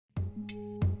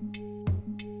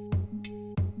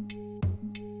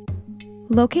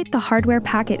Locate the hardware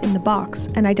packet in the box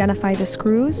and identify the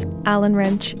screws, Allen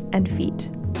wrench, and feet.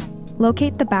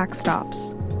 Locate the back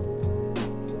stops.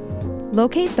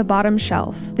 Locate the bottom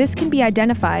shelf. This can be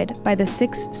identified by the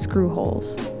 6 screw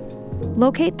holes.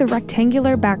 Locate the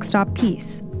rectangular backstop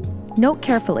piece. Note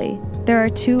carefully, there are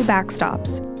 2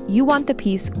 backstops. You want the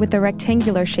piece with the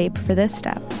rectangular shape for this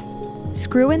step.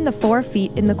 Screw in the 4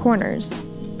 feet in the corners.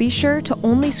 Be sure to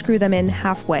only screw them in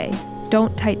halfway.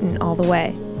 Don't tighten all the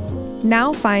way.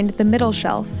 Now find the middle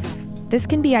shelf. This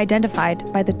can be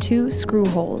identified by the 2 screw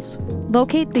holes.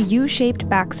 Locate the U-shaped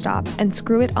backstop and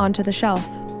screw it onto the shelf.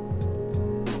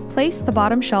 Place the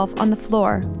bottom shelf on the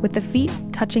floor with the feet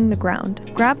touching the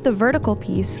ground. Grab the vertical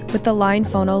piece with the Line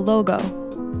Phono logo.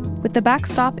 With the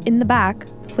backstop in the back,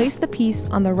 place the piece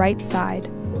on the right side.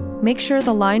 Make sure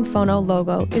the Line Phono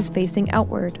logo is facing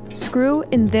outward. Screw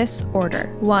in this order: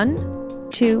 1,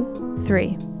 2,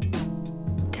 3.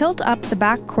 Tilt up the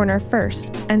back corner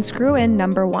first and screw in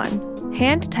number 1.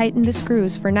 Hand tighten the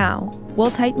screws for now. We'll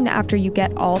tighten after you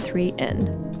get all 3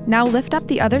 in. Now lift up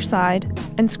the other side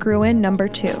and screw in number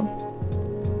 2.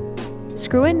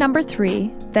 Screw in number 3,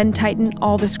 then tighten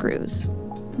all the screws.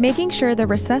 Making sure the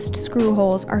recessed screw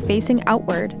holes are facing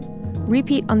outward,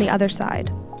 repeat on the other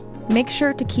side. Make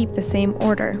sure to keep the same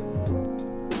order.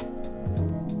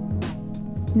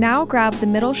 Now grab the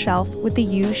middle shelf with the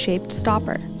U-shaped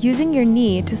stopper. Using your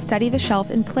knee to steady the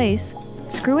shelf in place,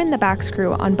 screw in the back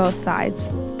screw on both sides,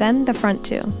 then the front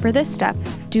 2. For this step,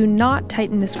 do not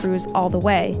tighten the screws all the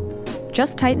way.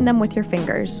 Just tighten them with your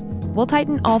fingers. We'll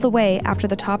tighten all the way after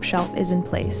the top shelf is in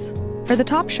place. For the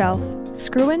top shelf,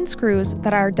 screw in screws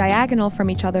that are diagonal from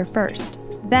each other first,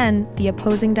 then the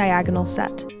opposing diagonal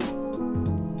set.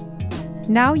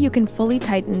 Now you can fully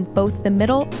tighten both the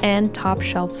middle and top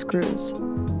shelf screws.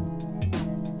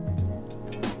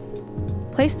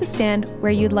 Place the stand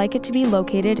where you'd like it to be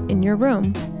located in your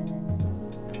room.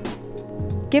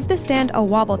 Give the stand a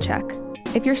wobble check.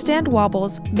 If your stand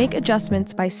wobbles, make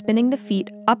adjustments by spinning the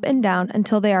feet up and down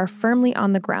until they are firmly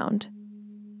on the ground.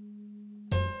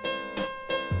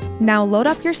 Now load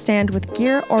up your stand with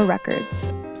gear or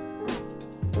records.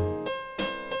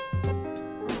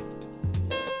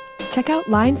 Check out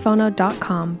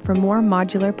linephono.com for more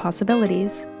modular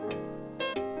possibilities.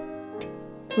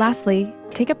 Lastly,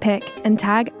 take a pic and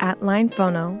tag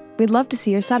 @linephono. We'd love to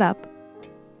see your setup.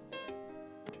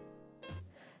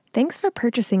 Thanks for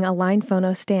purchasing a Line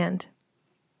Phono stand.